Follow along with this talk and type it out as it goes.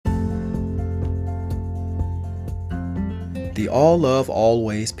the All Love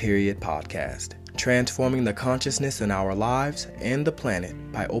Always podcast, transforming the consciousness in our lives and the planet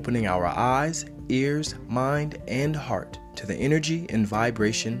by opening our eyes, ears, mind, and heart to the energy and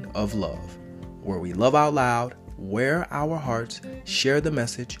vibration of love, where we love out loud, wear our hearts, share the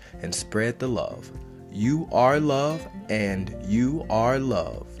message, and spread the love. You are love, and you are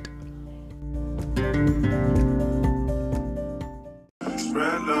loved.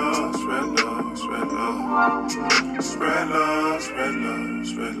 Spread love, spread love, spread love. Spread love, spread love,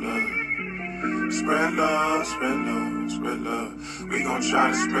 spread love. Spread love, spread love, spread love. We gon' try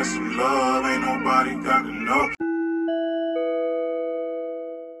to spread some love, ain't nobody got to know.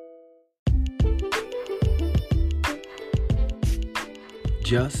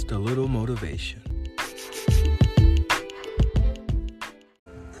 Just a little motivation.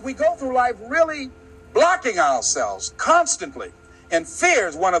 We go through life really blocking ourselves constantly. And fear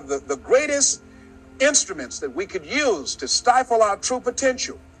is one of the greatest instruments that we could use to stifle our true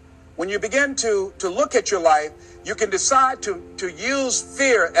potential. When you begin to look at your life, you can decide to use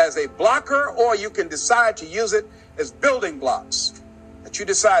fear as a blocker, or you can decide to use it as building blocks. That you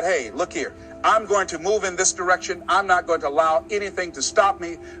decide, hey, look here, I'm going to move in this direction. I'm not going to allow anything to stop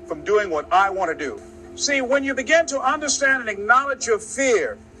me from doing what I want to do. See, when you begin to understand and acknowledge your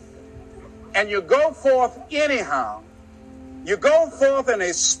fear, and you go forth anyhow, you go forth in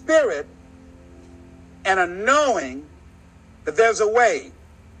a spirit and a knowing that there's a way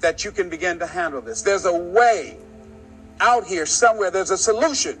that you can begin to handle this. There's a way out here somewhere. There's a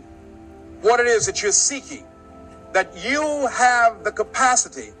solution. What it is that you're seeking, that you have the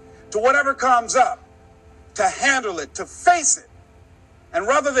capacity to whatever comes up, to handle it, to face it. And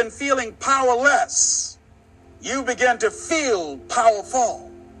rather than feeling powerless, you begin to feel powerful.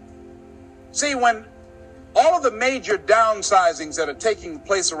 See, when all of the major downsizings that are taking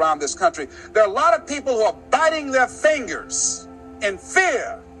place around this country, there are a lot of people who are biting their fingers in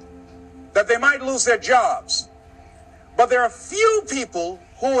fear that they might lose their jobs. But there are few people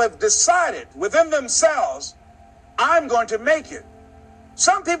who have decided within themselves, I'm going to make it.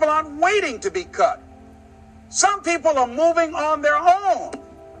 Some people aren't waiting to be cut. Some people are moving on their own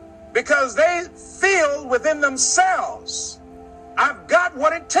because they feel within themselves, I've got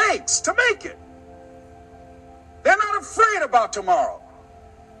what it takes to make it. They're not afraid about tomorrow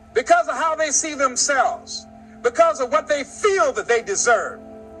because of how they see themselves, because of what they feel that they deserve,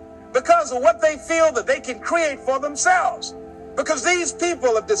 because of what they feel that they can create for themselves. Because these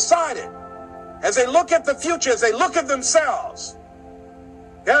people have decided, as they look at the future, as they look at themselves,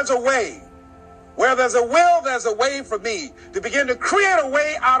 there's a way. Where there's a will, there's a way for me to begin to create a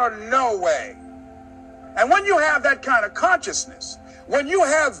way out of no way. And when you have that kind of consciousness, when you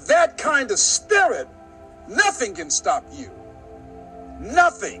have that kind of spirit, nothing can stop you.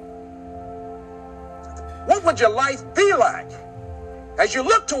 Nothing. What would your life be like as you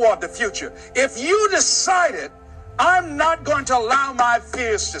look toward the future if you decided, I'm not going to allow my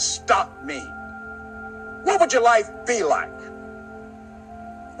fears to stop me? What would your life be like?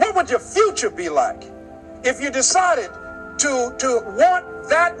 What would your future be like if you decided to want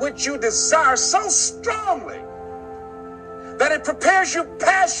that which you desire so strongly that it prepares you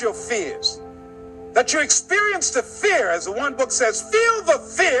past your fears? That you experience the fear, as the one book says, feel the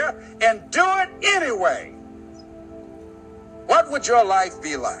fear and do it anyway. What would your life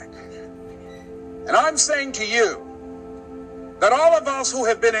be like? And I'm saying to you that all of us who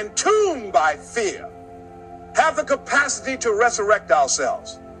have been entombed by fear have the capacity to resurrect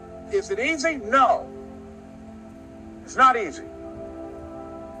ourselves. Is it easy? No. It's not easy.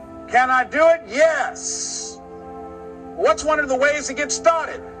 Can I do it? Yes. What's one of the ways to get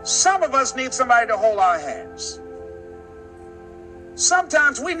started? Some of us need somebody to hold our hands.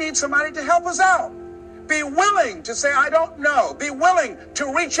 Sometimes we need somebody to help us out. Be willing to say, I don't know. Be willing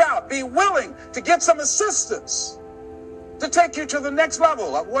to reach out. Be willing to get some assistance to take you to the next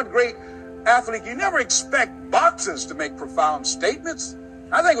level. What great athlete. You never expect boxers to make profound statements.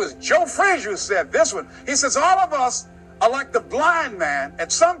 I think it was Joe Frazier who said this one. He says, all of us are like the blind man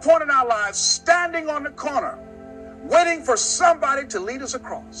at some point in our lives standing on the corner waiting for somebody to lead us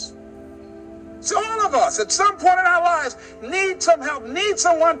across. So all of us at some point in our lives need some help, need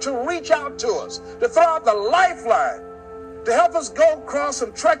someone to reach out to us, to throw out the lifeline, to help us go across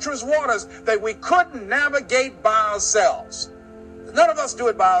some treacherous waters that we couldn't navigate by ourselves. None of us do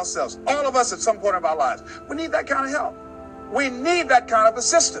it by ourselves. All of us at some point in our lives. We need that kind of help. We need that kind of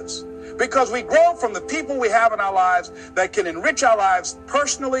assistance because we grow from the people we have in our lives that can enrich our lives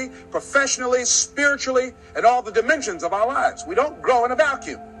personally, professionally, spiritually, and all the dimensions of our lives. We don't grow in a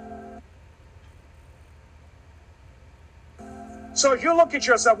vacuum. So if you look at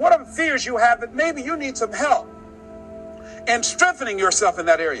yourself, what are the fears you have that maybe you need some help? and strengthening yourself in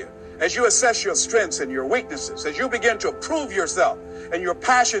that area. As you assess your strengths and your weaknesses, as you begin to approve yourself and your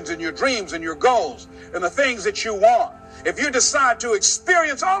passions and your dreams and your goals and the things that you want, if you decide to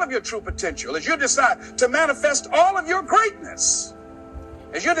experience all of your true potential, as you decide to manifest all of your greatness,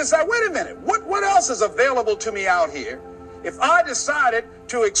 as you decide, wait a minute, what else is available to me out here if I decided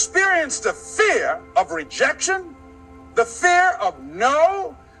to experience the fear of rejection, the fear of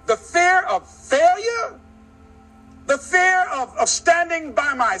no, the fear of failure, the fear of standing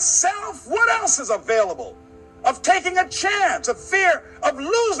by myself? What else is available? Of taking a chance, a fear of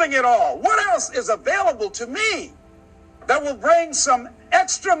losing it all. What else is available to me that will bring some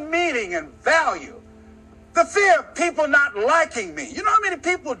extra meaning and value? The fear of people not liking me. You know how many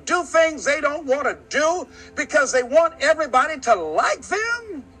people do things they don't want to do because they want everybody to like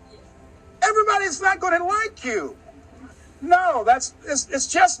them? Everybody's not going to like you. No, it's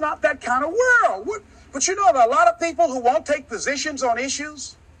just not that kind of world. But you know, there are a lot of people who won't take positions on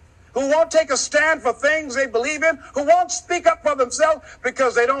issues, who won't take a stand for things they believe in, who won't speak up for themselves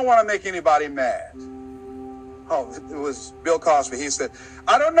because they don't want to make anybody mad. Oh, it was Bill Cosby. He said,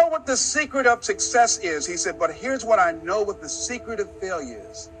 I don't know what the secret of success is. He said, but here's what I know what the secret of failure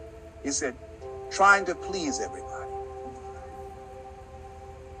is. He said, trying to please everybody.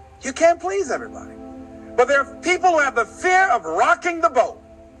 You can't please everybody. But there are people who have the fear of rocking the boat.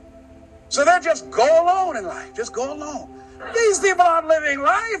 So they just go alone in life. Just go alone. These people aren't living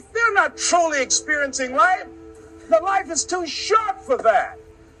life. They're not truly experiencing life. The life is too short for that.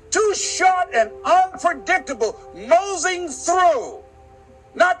 Too short and unpredictable, moseying through,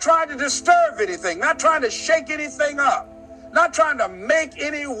 not trying to disturb anything, not trying to shake anything up, not trying to make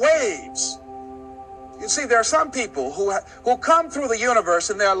any waves. You see, there are some people who come through the universe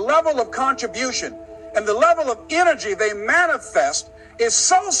and their level of contribution and the level of energy they manifest is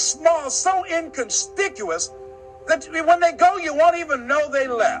so small, so inconspicuous that when they go, you won't even know they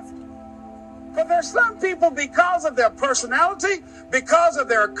left. But there's some people, because of their personality, because of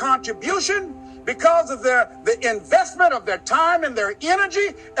their contribution, because of the investment of their time and their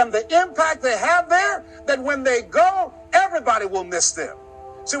energy and the impact they have there, that when they go, everybody will miss them.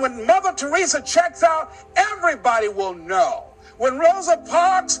 See, when Mother Teresa checks out, everybody will know. When Rosa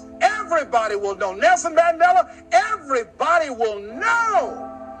Parks, everybody will know. Nelson Mandela, everybody will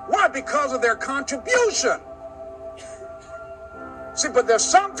know. Why? Because of their contribution. See, but there's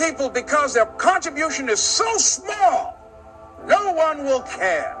some people, because their contribution is so small, no one will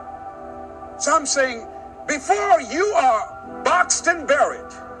care. So I'm saying, before you are boxed and buried,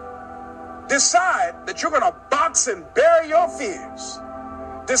 decide that you're going to box and bury your fears.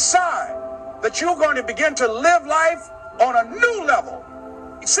 Decide that you're going to begin to live life on a new level,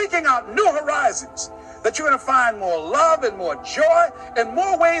 seeking out new horizons, that you're going to find more love and more joy and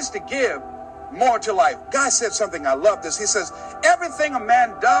more ways to give more to life. Guy said something, I love this. He says, everything a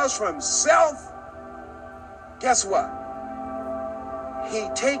man does for himself, guess what? He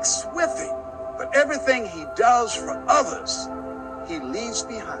takes with him. But everything he does for others, he leaves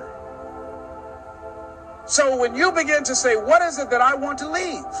behind. So when you begin to say, what is it that I want to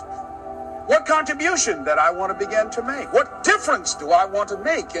leave? What contribution that I want to begin to make? What difference do I want to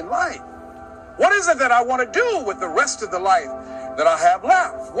make in life? What is it that I want to do with the rest of the life that I have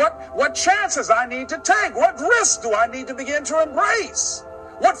left? What chances I need to take? What risks do I need to begin to embrace?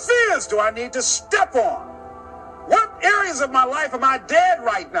 What fears do I need to step on? What areas of my life am I dead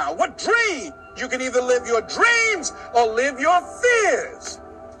right now? What dream? You can either live your dreams or live your fears.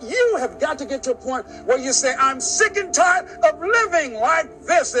 You have got to get to a point where you say, I'm sick and tired of living like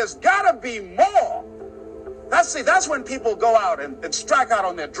this. There's got to be more. That's when people go out and strike out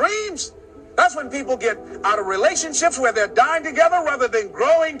on their dreams. That's when people get out of relationships where they're dying together rather than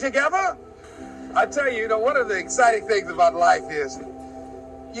growing together. I tell you, one of the exciting things about life is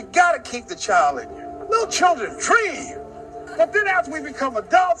you got to keep the child in you. Little children dream. But then after we become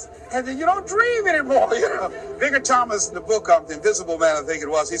adults, and then you don't dream anymore. Victor Thomas, in the book The Invisible Man, I think it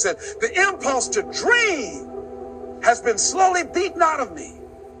was, he said, the impulse to dream has been slowly beaten out of me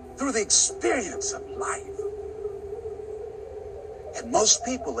through the experience of life. And most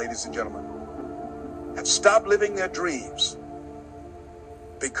people, ladies and gentlemen, have stopped living their dreams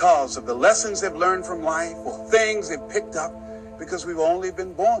because of the lessons they've learned from life or things they've picked up, because we've only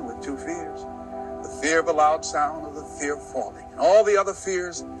been born with two fears. The fear of a loud sound or the fear of falling. And all the other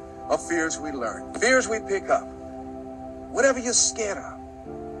fears are fears we learn, fears we pick up. Whatever you're scared of,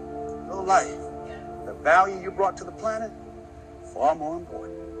 your life, the value you brought to the planet, far more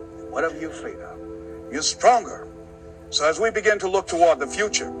important than whatever you're afraid of. You're stronger. So as we begin to look toward the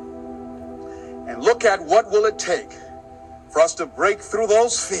future and look at what will it take for us to break through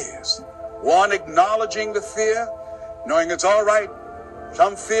those fears, one, acknowledging the fear, knowing it's all right.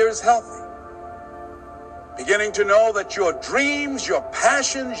 Some fear is healthy. Beginning to know that your dreams, your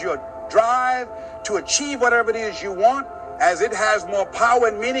passions, your drive to achieve whatever it is you want, as it has more power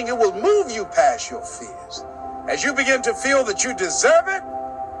and meaning, it will move you past your fears. As you begin to feel that you deserve it,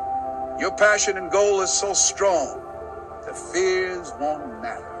 your passion and goal is so strong, the fears won't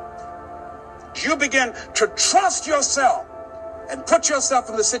matter. As you begin to trust yourself and put yourself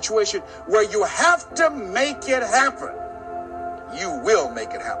in the situation where you have to make it happen, you will make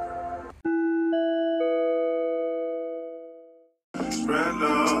it happen. Spread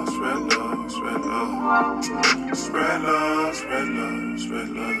love, spread love, spread love. Spread love, spread love, spread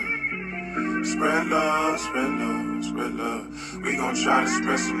love. Spread love, spread love, spread love. We gon' try to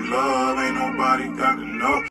spread some love. Ain't nobody got to know.